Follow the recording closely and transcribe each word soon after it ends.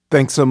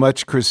Thanks so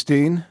much,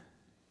 Christine.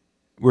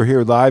 We're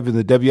here live in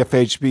the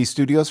WFHB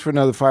studios for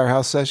another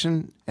Firehouse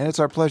session, and it's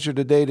our pleasure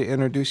today to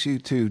introduce you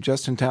to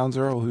Justin Townes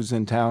Earle, who's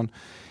in town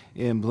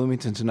in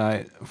Bloomington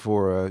tonight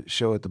for a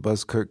show at the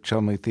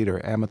Buskirk-Chumley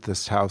Theater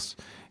Amethyst House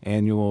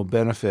annual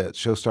benefit.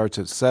 Show starts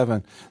at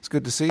 7. It's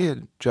good to see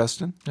you,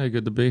 Justin. Hey,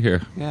 good to be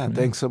here. Yeah,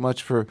 thanks so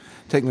much for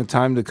taking the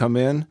time to come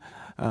in.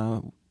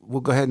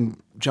 We'll go ahead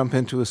and jump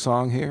into a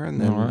song here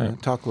and then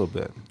talk a little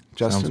bit.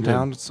 Justin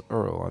Townes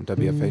Earle on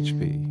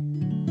WFHB.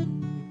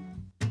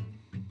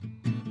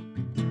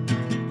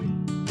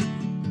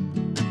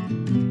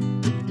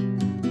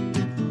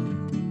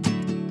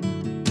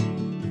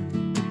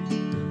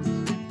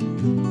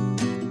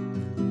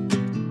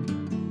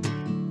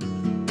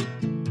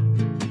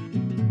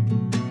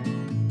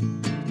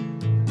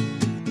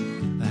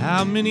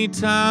 How many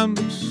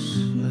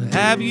times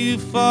have you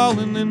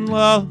fallen in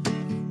love?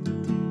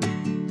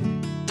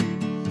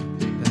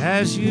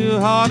 Has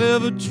your heart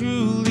ever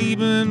truly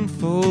been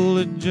full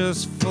or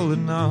just full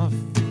enough?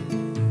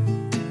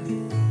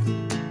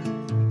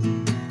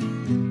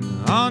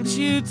 Aren't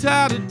you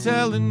tired of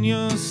telling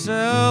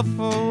yourself,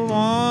 oh,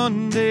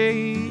 one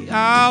day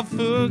I'll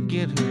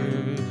forget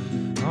her?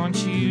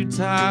 Aren't you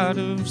tired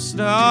of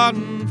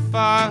starting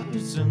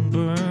fires and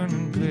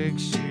burning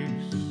pictures?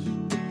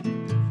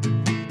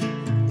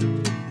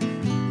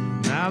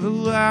 Now the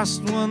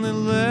last one that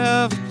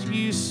left,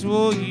 you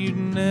swore you'd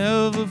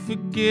never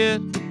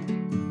forget.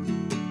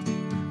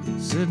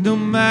 Said no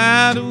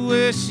matter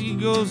where she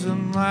goes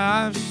in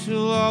life,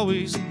 she'll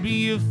always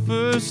be your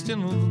first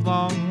in a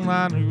long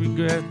line of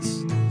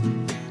regrets.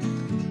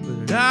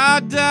 But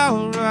I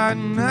doubt right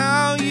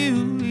now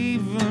you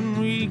even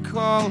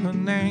recall her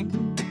name.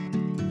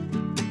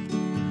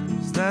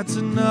 'Cause that's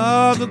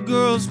another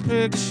girl's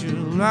picture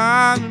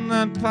lying in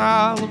that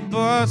pile of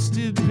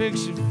busted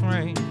picture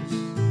frames.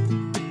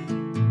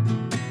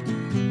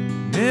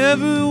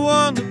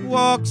 Everyone that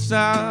walks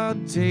out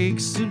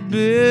takes a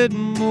bit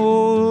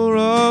more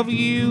of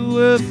you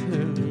with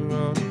her.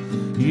 Or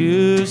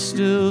you're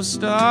still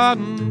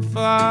starting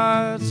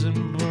fires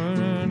and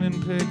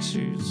burning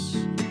pictures.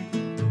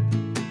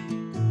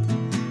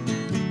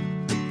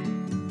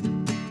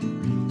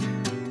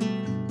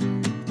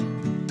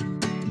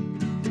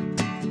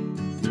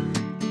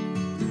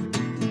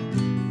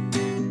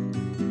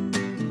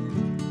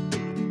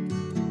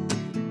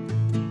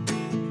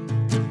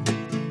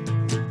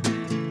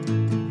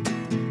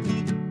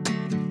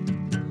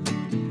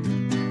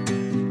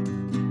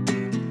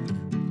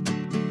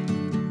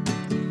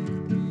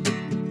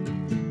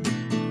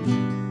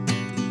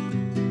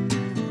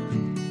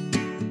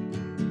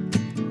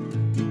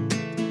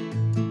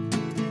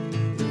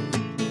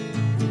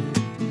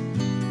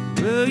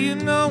 Well, you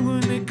know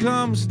when it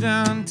comes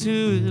down to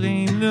it,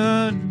 ain't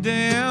a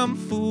damn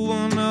fool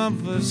one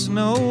of us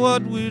know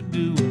what we're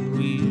doing.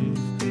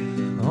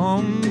 We've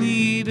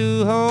only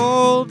to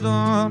hold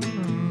on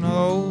and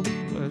hope.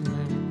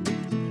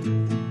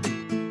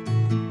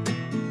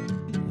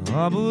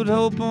 Oh, but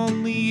hope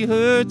only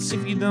hurts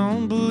if you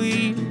don't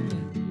believe it.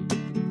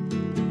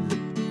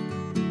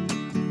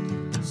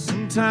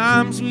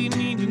 Sometimes we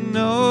need to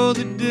know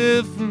the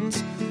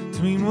difference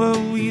between what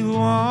we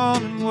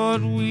want and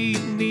what we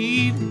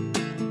need.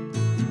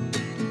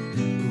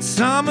 When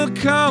summer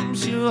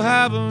comes, you'll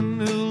have a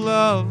new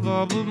love.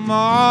 Oh, but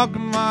mark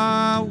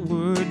my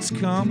words,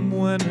 come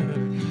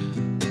winter,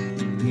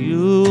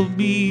 you'll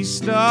be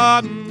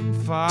starting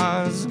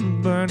fires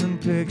and burning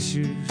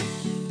pictures.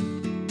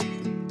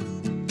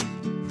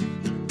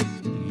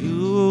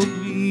 You'll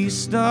be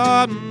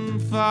starting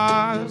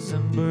fires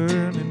and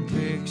burning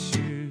pictures.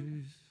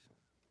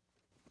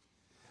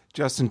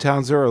 Justin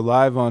Townes Earle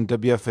live on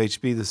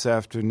WFHB this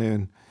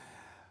afternoon.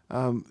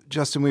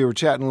 Justin, we were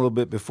chatting a little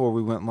bit before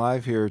we went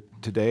live here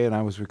today, and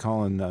I was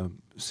recalling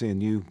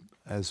seeing you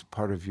as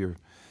part of your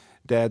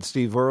dad,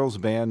 Steve Earle's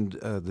band,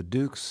 the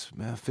Dukes,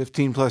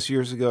 15-plus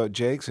years ago at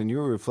Jake's, and you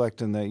were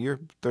reflecting that you're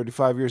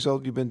 35 years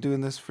old. You've been doing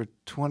this for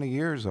 20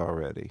 years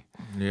already.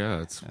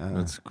 Yeah, it's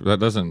that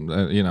doesn't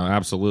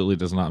absolutely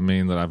does not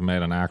mean that I've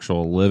made an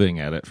actual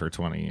living at it for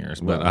 20 years,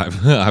 but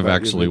I've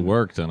actually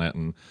worked in it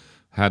and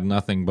had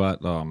nothing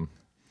but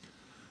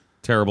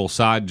terrible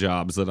side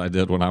jobs that I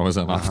did when I was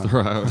in off the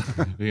road.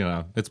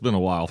 It's been a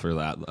while for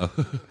that though.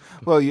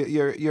 Well,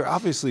 you're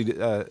obviously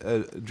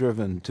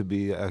driven to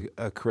be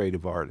a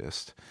creative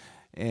artist,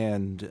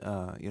 and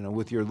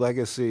with your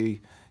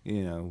legacy,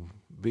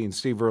 being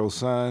Steve Earle's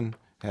son,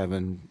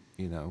 having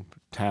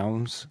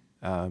Townes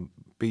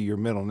be your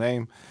middle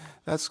name,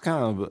 that's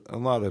kind of a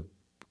lot of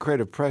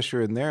creative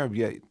pressure in there.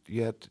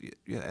 Yet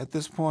at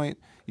this point,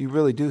 you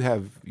really do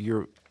have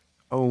your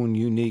own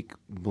unique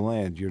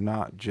blend. You're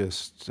not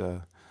just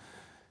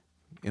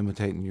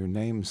imitating your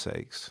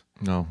namesakes.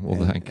 No,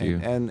 well, thank you.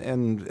 And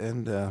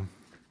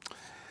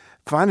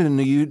finding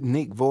a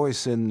unique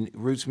voice in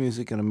roots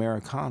music and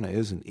Americana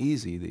isn't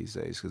easy these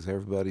days because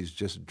everybody's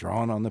just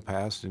drawn on the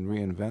past and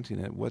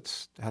reinventing it.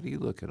 How do you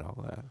look at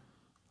all that?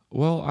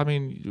 Well, I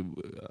mean,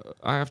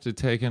 I have to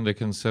take into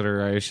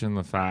consideration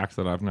the fact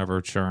that I've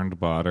never churned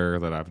butter,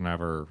 that I've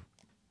never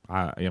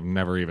I have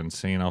never even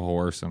seen a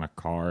horse in a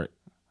cart.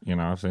 You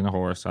know, I've seen a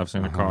horse, I've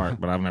seen a cart,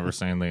 but I've never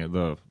seen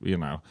the you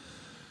know.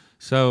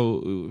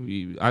 So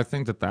I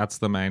think that's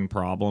the main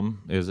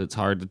problem. Is it's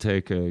hard to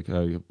take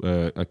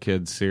a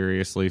kid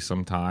seriously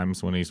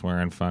sometimes when he's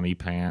wearing funny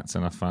pants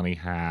and a funny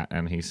hat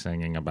and he's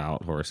singing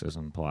about horses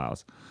and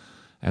plows.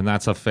 And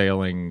that's a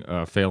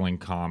failing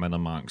common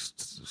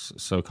amongst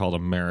so-called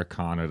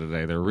Americana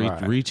today. They're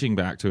reaching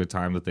back to a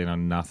time that they know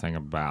nothing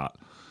about.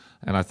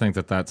 And I think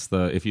that's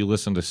if you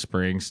listen to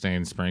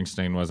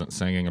Springsteen wasn't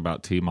singing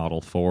about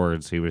T-model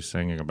Fords. He was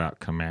singing about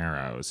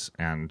Camaros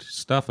and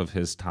stuff of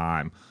his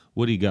time.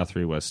 Woody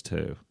Guthrie was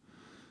too.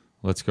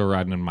 Let's go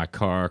riding in my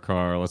car.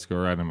 Let's go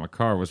riding in my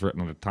car was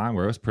written at a time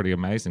where it was pretty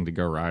amazing to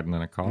go riding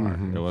in a car.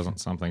 Mm-hmm. It wasn't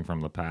something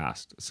from the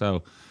past.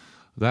 So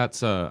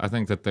that's I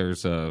think that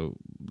there's a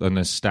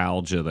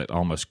nostalgia that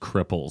almost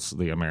cripples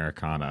the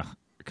Americana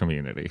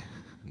community.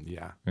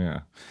 Yeah. Yeah.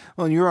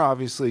 Well, and you're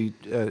obviously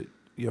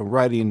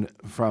writing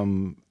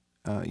from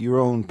your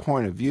own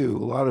point of view.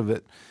 A lot of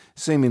it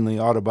seemingly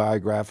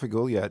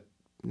autobiographical, yet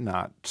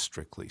not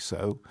strictly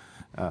so.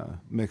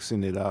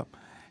 Mixing it up.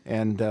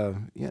 And,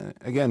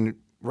 again,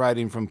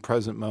 writing from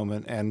present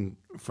moment and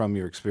from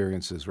your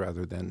experiences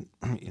rather than,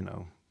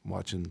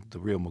 watching the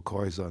real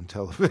McCoys on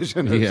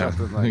television or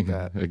something like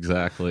that.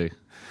 Exactly.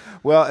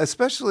 Well,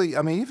 especially,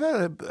 I mean, you've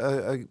had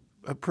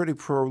a pretty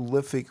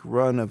prolific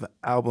run of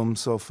albums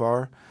so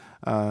far,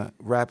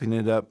 wrapping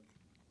it up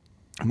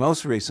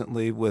most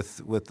recently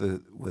with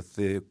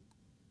the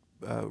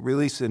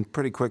release in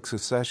pretty quick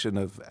succession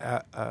of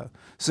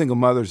Single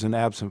Mothers and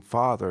Absent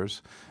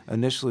Fathers,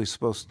 initially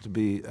supposed to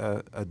be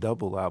a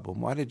double album.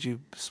 Why did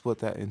you split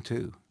that in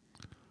two?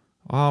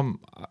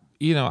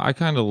 I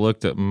kind of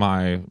looked at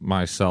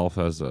myself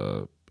as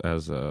a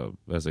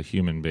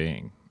human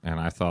being, and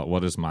I thought,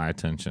 what does my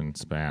attention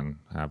span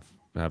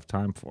have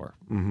time for?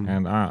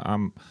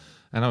 Mm-hmm.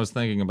 And I was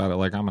thinking about it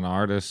like I'm an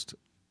artist.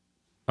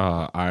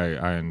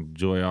 I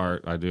enjoy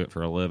art. I do it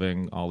for a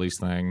living. All these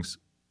things,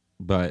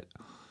 but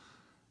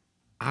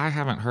I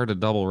haven't heard a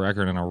double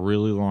record in a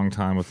really long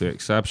time, with the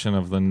exception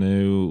of the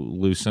new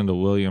Lucinda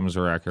Williams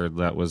record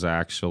that was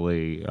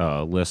actually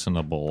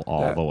listenable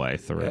all the way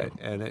through.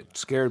 And it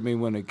scared me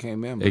when it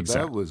came in, but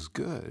that was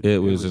good. It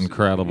was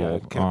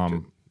incredible.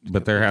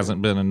 But there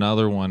hasn't been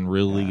another one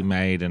really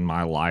made in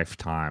my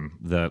lifetime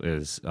that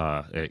is,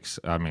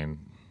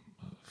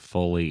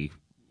 fully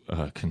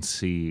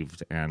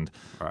conceived and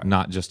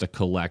not just a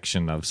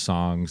collection of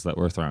songs that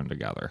were thrown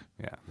together.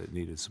 Yeah, that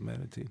needed some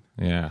editing.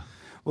 Yeah.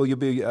 Well, you'll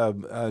be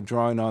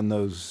drawing on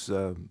those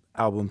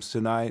albums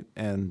tonight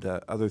and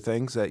other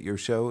things at your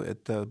show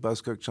at the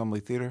Buskirk-Chumley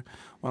Theater.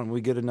 Why don't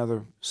we get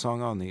another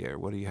song on the air?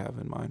 What do you have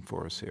in mind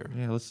for us here?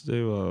 Yeah, let's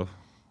do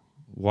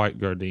White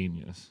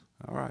Gardenias.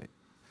 All right.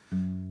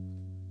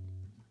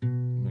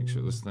 Make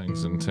sure this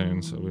thing's in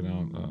tune so we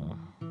don't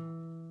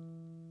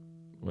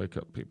wake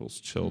up people's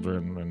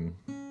children in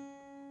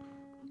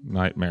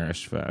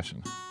nightmarish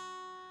fashion.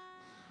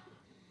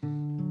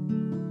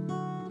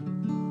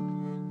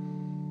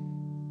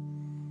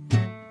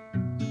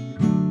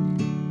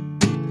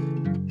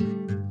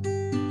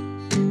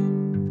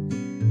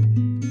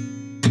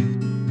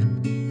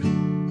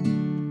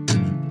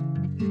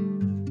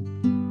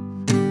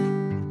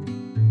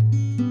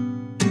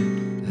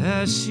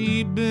 Has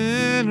she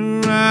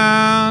been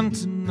around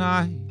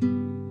tonight?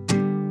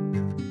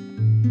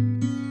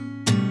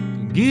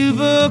 Give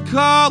her a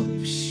call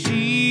if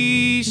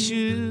she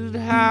should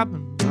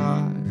happen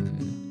by.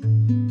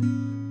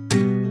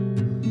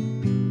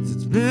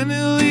 It's been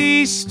at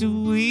least a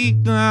week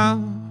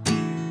now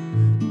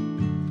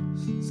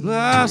since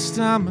last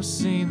time I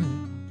seen her.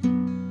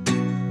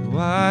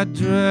 White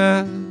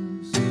dress,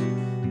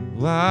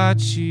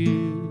 white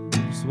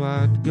shoes,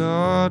 white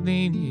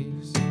gardenias.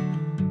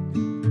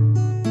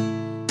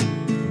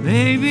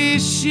 Maybe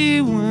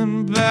she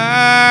went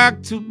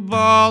back to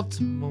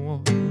Baltimore.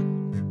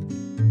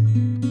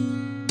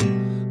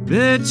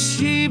 Bet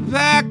she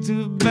packed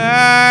her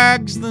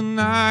bags the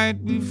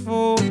night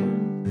before.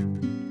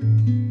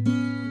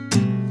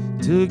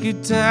 Took a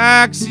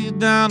taxi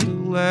down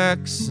to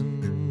Lex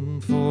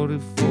and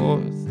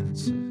 44th and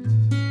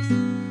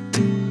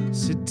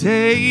said,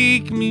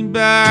 take me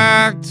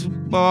back to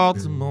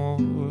Baltimore.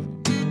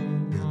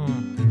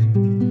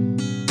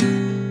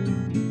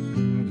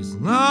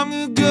 Long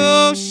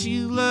ago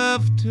she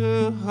left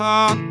her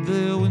heart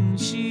there when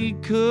she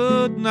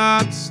could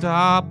not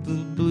stop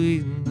the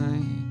bleeding.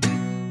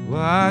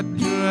 White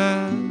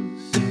dress,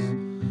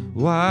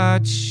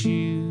 white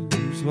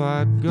shoes,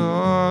 white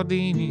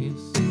gardenias.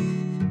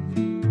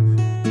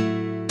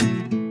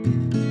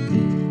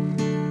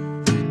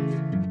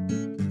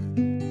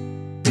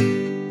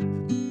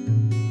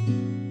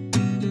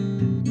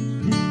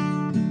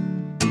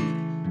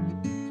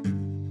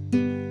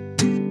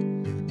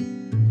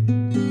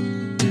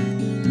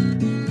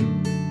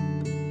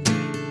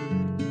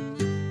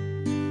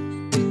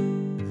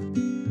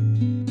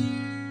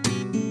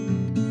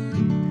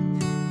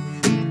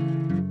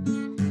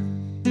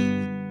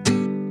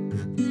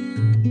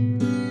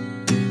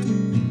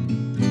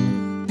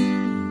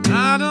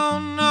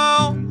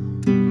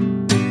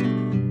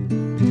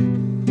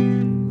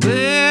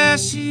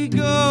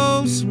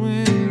 knows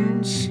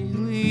when she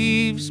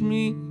leaves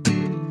me.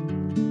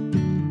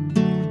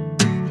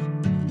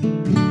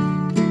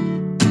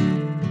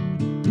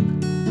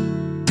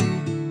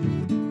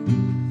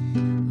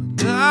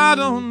 And I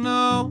don't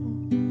know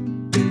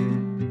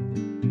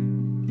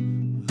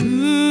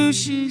who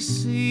she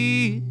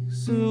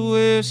sees or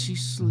where she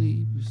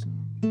sleeps.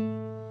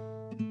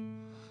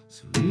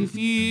 So if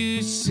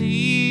you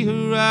see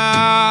her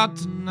out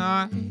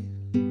tonight,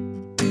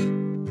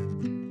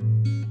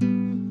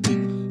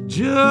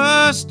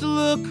 just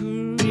look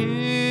her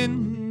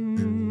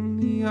in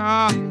the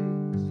eyes.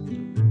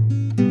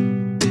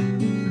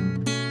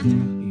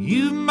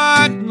 You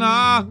might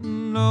not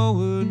know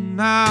her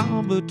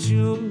now, but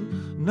you'll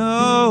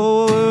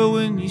know her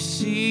when you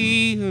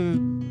see her.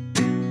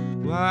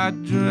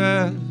 White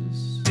dress,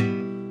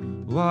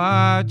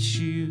 white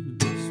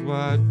shoes,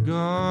 white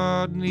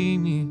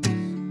gardenias.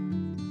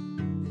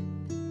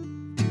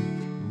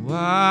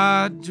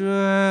 White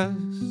dress,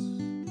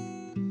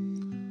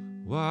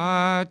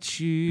 white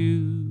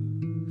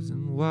shoes,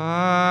 and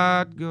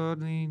white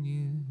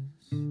gardenias.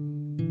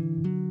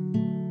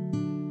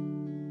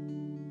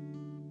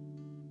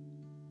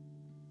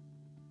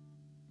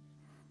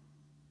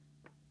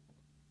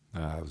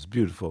 It was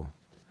beautiful.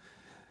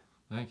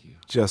 Thank you.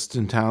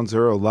 Justin Townes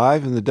Earle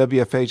live in the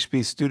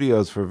WFHB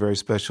studios for a very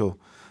special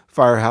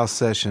Firehouse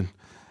session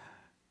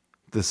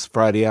this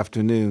Friday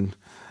afternoon.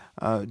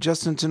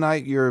 Justin,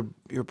 tonight you're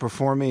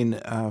performing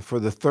for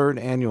the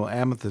 3rd annual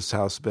Amethyst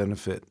House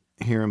benefit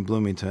here in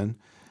Bloomington.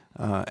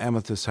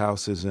 Amethyst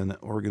House is an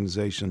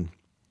organization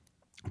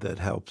that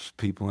helps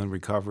people in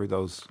recovery,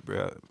 those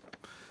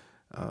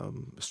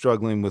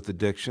struggling with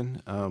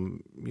addiction.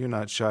 You're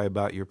not shy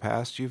about your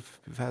past. You've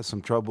had some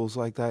troubles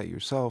like that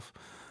yourself.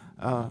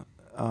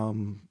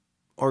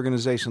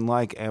 Organization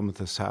like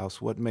Amethyst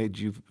House, what made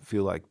you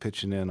feel like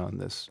pitching in on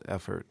this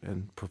effort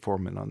and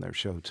performing on their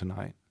show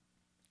tonight?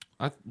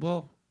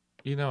 Well,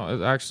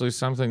 it's actually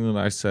something that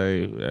I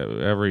say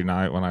every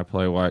night when I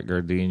play White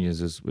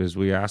Gardenias is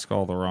we ask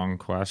all the wrong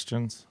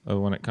questions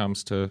when it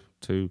comes to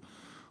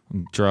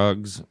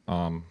drugs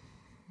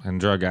and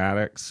drug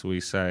addicts. We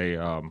say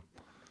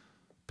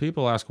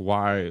people ask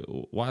why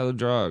the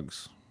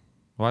drugs?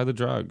 Why the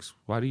drugs?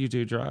 Why do you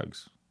do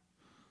drugs?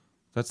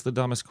 That's the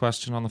dumbest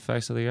question on the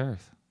face of the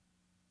earth.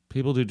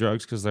 People do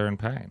drugs because they're in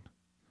pain.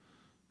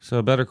 So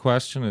a better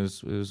question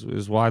is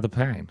why the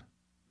pain?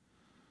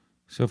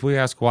 So if we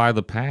ask why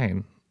the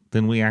pain,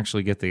 then we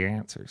actually get the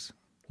answers.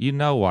 You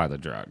know why the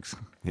drugs.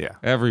 Yeah.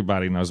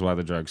 Everybody knows why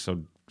the drugs.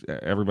 So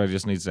everybody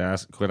just needs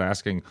to quit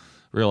asking,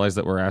 realize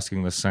that we're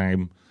asking the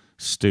same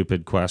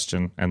stupid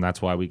question, and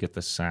that's why we get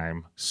the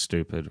same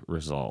stupid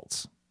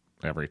results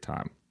every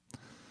time.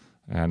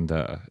 And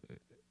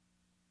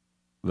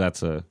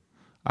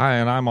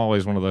I'm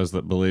always one of those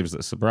that believes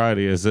that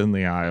sobriety is in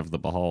the eye of the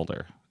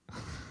beholder.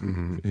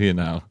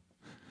 Mm-hmm.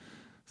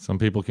 Some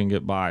people can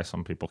get by,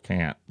 some people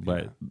can't,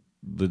 but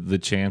the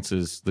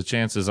chances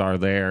are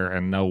there,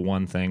 and no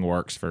one thing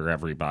works for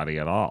everybody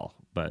at all.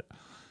 But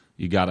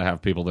you got to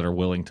have people that are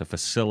willing to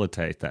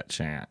facilitate that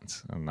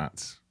chance, and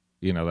that's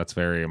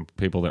very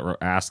people that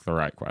ask the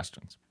right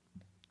questions.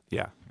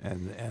 Yeah,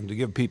 and to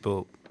give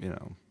people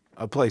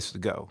a place to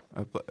go,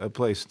 a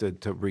place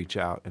to reach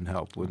out and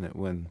help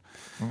when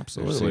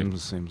absolutely there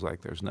seems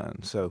like there's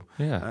none. So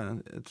yeah,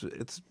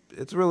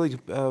 it's really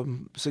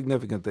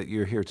significant that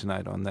you're here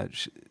tonight on that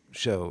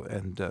show,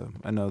 and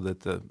I know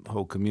that the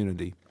whole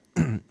community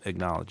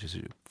acknowledges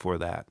you for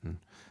that and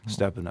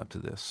stepping up to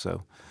this.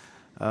 So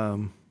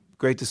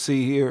great to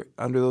see you here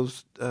under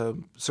those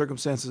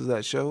circumstances of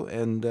that show,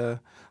 and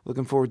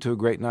looking forward to a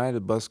great night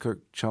at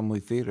Buskirk-Chumley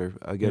Theater.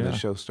 Again, the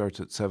show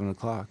starts at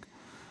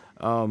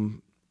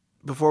 7:00.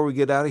 Before we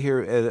get out of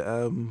here,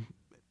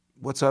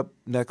 what's up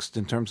next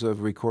in terms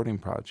of recording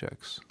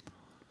projects?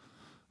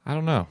 I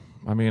don't know.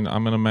 I mean,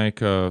 I'm going to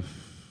make a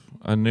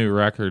new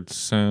record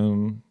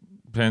soon,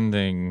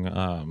 pending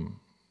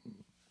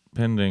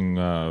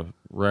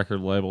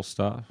record label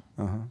stuff.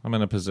 Uh-huh. I'm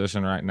in a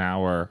position right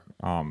now where,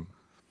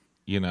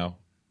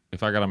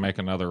 if I got to make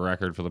another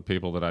record for the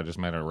people that I just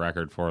made a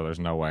record for, there's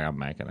no way I'm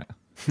making it.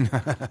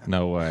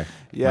 No way.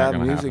 Yeah, the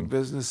music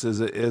business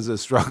is a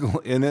struggle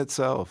in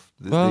itself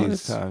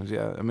these times.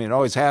 Yeah, I mean, it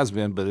always has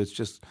been, but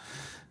it's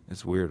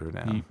weirder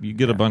now. You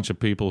get a bunch of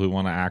people who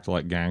want to act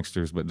like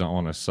gangsters but don't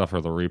want to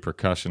suffer the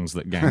repercussions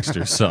that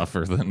gangsters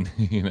suffer. Then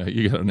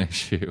you got an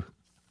issue.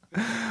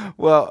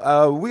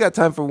 Well, we got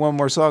time for one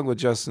more song with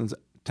Justin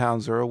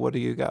Townes Earle. What do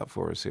you got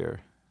for us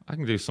here? I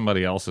can do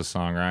somebody else's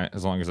song, right?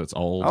 As long as it's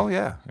old. Oh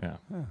yeah.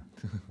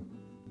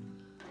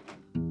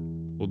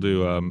 We'll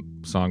do a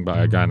song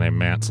by a guy named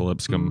Mance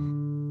Lipscomb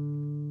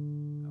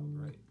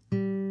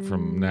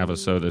from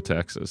Navasota,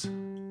 Texas. If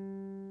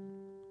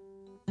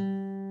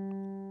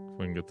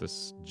we can get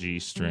this G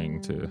string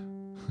to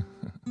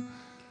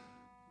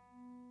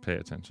pay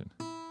attention.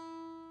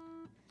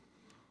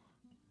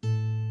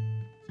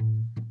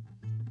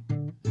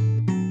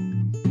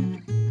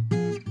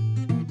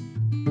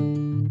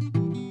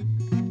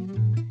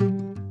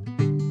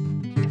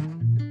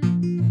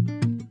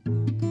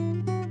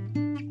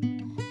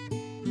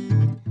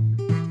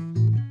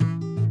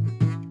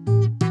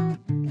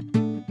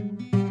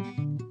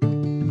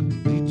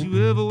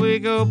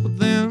 wake up with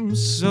them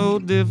so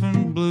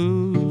different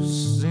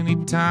blues?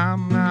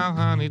 Anytime now,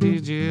 honey,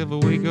 did you ever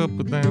wake up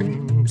with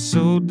them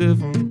so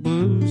different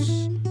blues?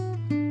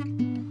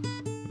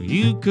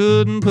 You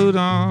couldn't put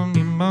on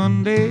your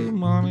Monday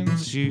morning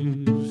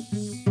shoes.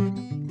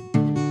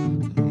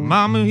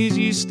 Mama, here's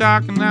your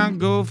stocking, now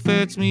go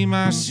fetch me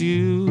my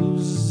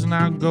shoes.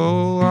 Now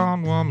go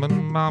on,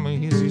 woman, mama,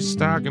 here's your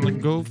stocking, now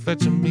go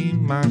fetch me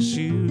my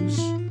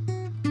shoes.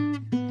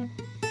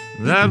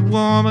 That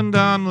woman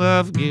done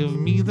left, give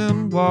me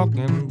them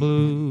walking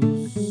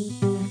blues.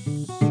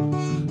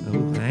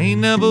 Oh, I ain't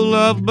never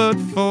loved but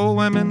 4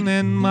 women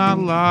in my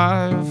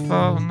life.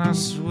 Oh, and I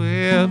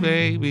swear,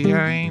 baby,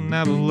 I ain't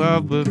never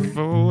loved but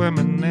 4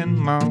 women in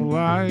my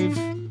life.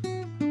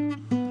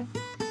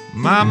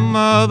 My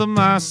mother,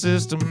 my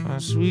sister, my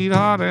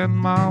sweetheart, and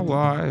my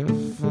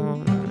wife.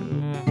 Oh,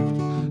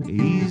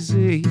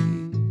 easy,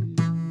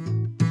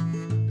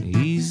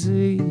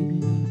 easy.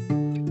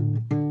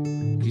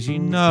 'Cause you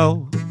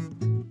know,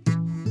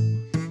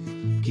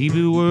 keep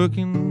it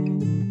working,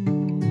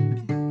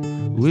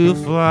 we'll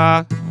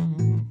fly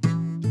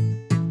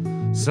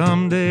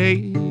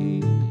someday.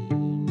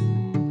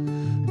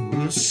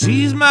 Well,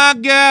 she's my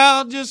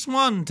gal just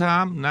one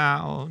time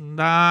now, and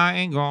I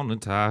ain't gonna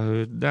tie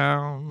her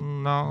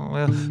down. No,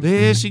 well,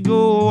 there she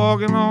go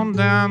walking on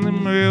down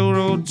them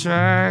railroad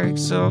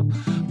tracks. So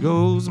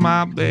goes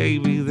my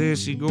baby, there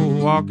she go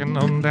walking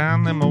on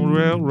down them old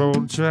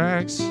railroad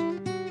tracks.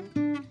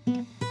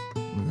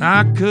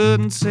 I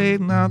couldn't say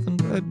nothing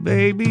but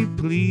baby,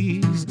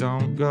 please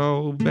don't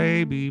go.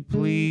 Baby,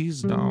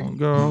 please don't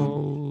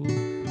go.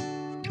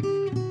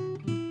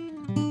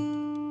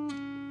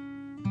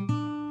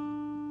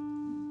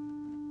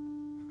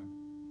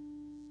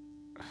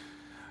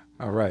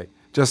 All right.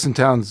 Justin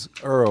Townes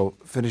Earle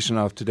finishing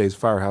off today's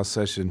Firehouse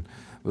session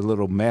with a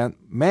little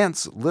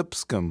Mance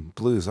Lipscomb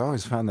blues. I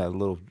always found that a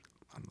little,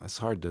 it's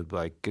hard to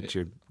like get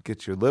your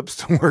lips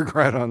to work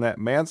right on that.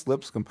 Mance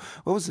Lipscomb.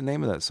 What was the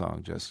name of that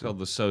song, Justin? It's called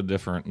the So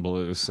Different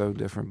Blues. So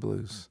Different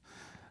Blues.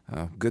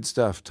 Good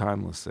stuff.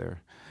 Timeless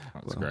there.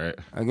 That's great.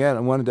 Again,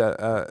 I wanted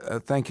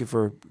to thank you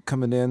for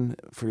coming in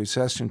for your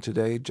session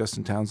today,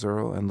 Justin Townes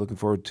Earle, and looking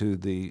forward to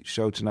the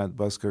show tonight at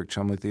the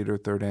Buskirk-Chumley Theater,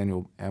 3rd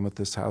Annual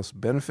Amethyst House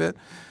Benefit.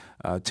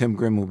 Tim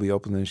Grimm will be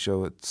opening the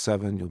show at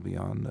 7. You'll be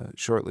on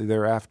shortly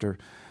thereafter.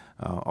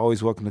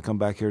 Always welcome to come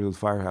back here to the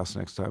Firehouse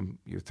next time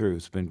you're through.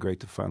 It's been great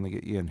to finally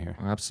get you in here.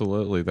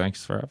 Absolutely.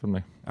 Thanks for having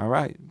me. All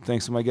right.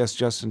 Thanks to my guest,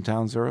 Justin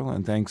Townes Earle,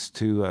 and thanks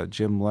to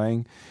Jim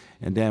Lang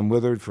and Dan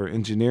Withered for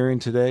engineering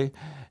today.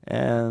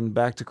 And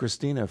back to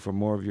Christina for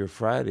more of your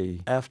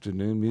Friday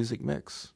afternoon music mix.